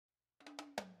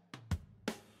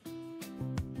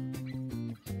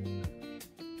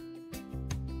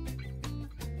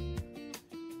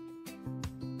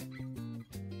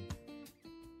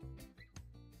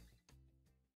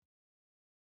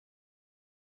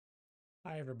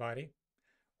Hi everybody.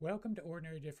 Welcome to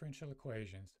Ordinary Differential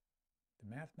Equations, the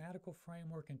mathematical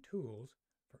framework and tools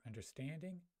for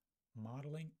understanding,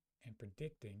 modeling, and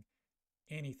predicting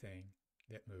anything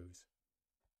that moves.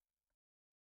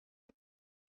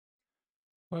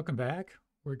 Welcome back.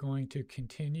 We're going to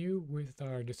continue with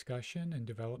our discussion and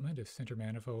development of center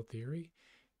manifold theory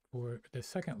for the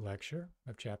second lecture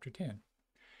of Chapter 10.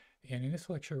 And in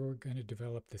this lecture, we're going to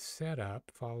develop the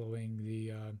setup following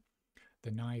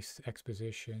the nice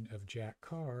exposition of Jack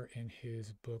Carr in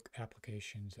his book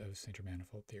Applications of Center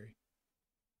Manifold Theory.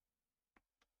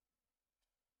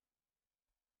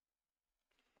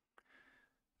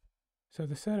 So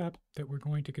the setup that we're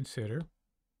going to consider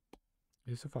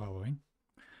is the following.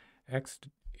 X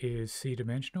is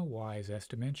c-dimensional, y is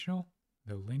s-dimensional.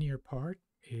 The linear part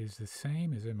is the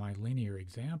same as in my linear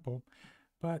example,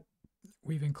 but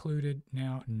we've included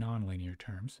now nonlinear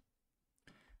terms.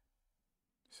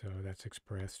 So that's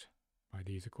expressed by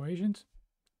these equations.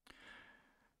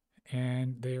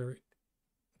 And they're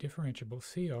differentiable.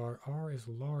 CR, R is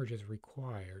large as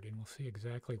required, and we'll see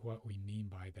exactly what we mean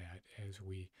by that as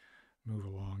we move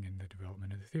along in the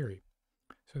development of the theory.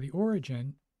 So the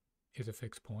origin is a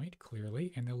fixed point,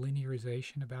 clearly, and the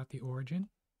linearization about the origin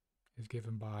is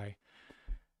given by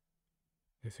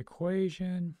this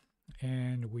equation,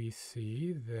 and we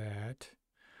see that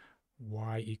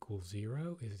y equals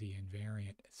 0 is the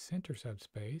invariant center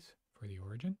subspace for the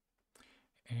origin,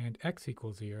 and x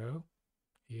equals 0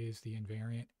 is the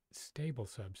invariant stable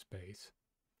subspace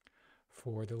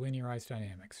for the linearized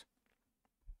dynamics.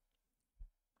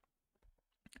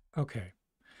 Okay,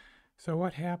 so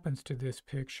what happens to this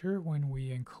picture when we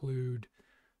include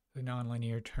the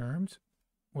nonlinear terms?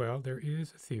 Well, there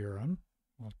is a theorem,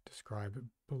 we'll describe it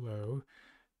below,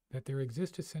 that there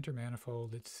exists a center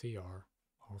manifold at CR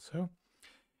also.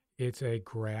 It's a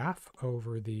graph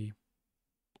over the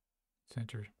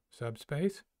center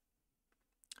subspace.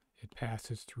 It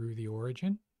passes through the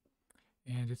origin,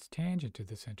 and it's tangent to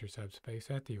the center subspace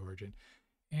at the origin.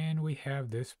 And we have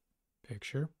this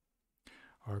picture.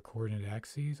 Our coordinate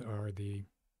axes are the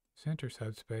center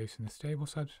subspace and the stable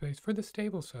subspace. For the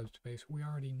stable subspace, we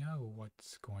already know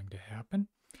what's going to happen.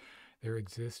 There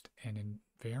exists an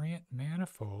invariant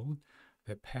manifold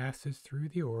that passes through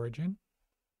the origin.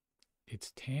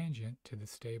 It's tangent to the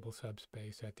stable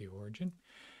subspace at the origin,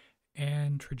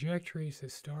 and trajectories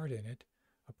that start in it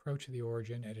approach the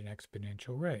origin at an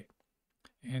exponential rate.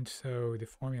 And so the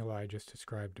formula I just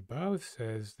described above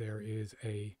says there is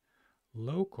a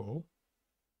local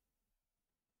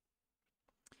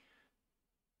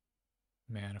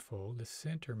manifold, the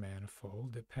center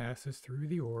manifold, that passes through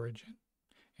the origin,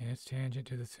 and it's tangent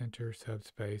to the center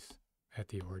subspace at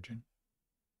the origin.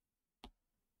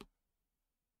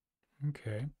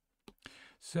 Okay,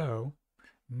 so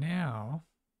now,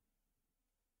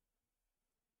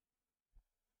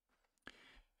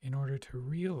 in order to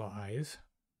realize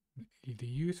the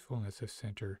usefulness of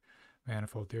center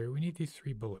manifold theory, we need these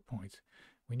 3 bullet points.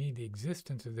 We need the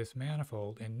existence of this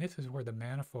manifold, and this is where the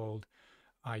manifold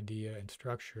idea and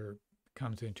structure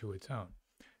comes into its own.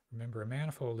 Remember, a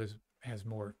manifold has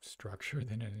more structure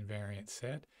than an invariant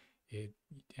set. It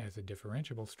has a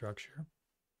differentiable structure.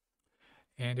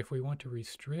 And if we want to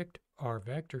restrict our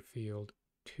vector field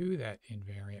to that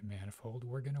invariant manifold,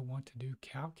 we're going to want to do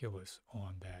calculus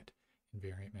on that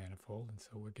invariant manifold, and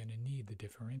so we're going to need the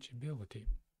differentiability.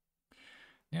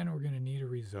 Then we're going to need a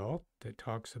result that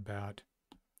talks about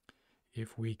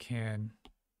if we can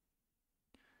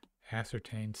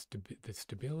ascertain the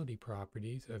stability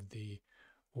properties of the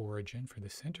origin for the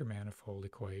center manifold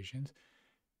equations,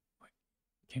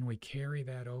 can we carry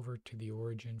that over to the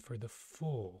origin for the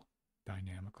full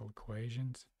dynamical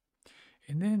equations?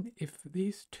 And then if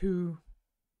these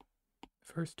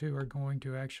first two are going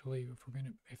to actually,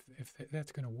 if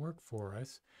that's going to work for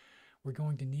us, we're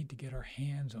going to need to get our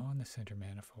hands on the center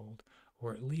manifold,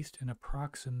 or at least an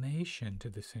approximation to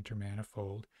the center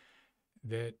manifold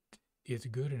that is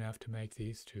good enough to make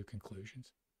these 2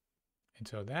 conclusions. And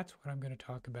so that's what I'm going to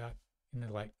talk about in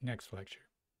the next lecture.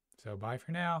 So bye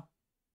for now.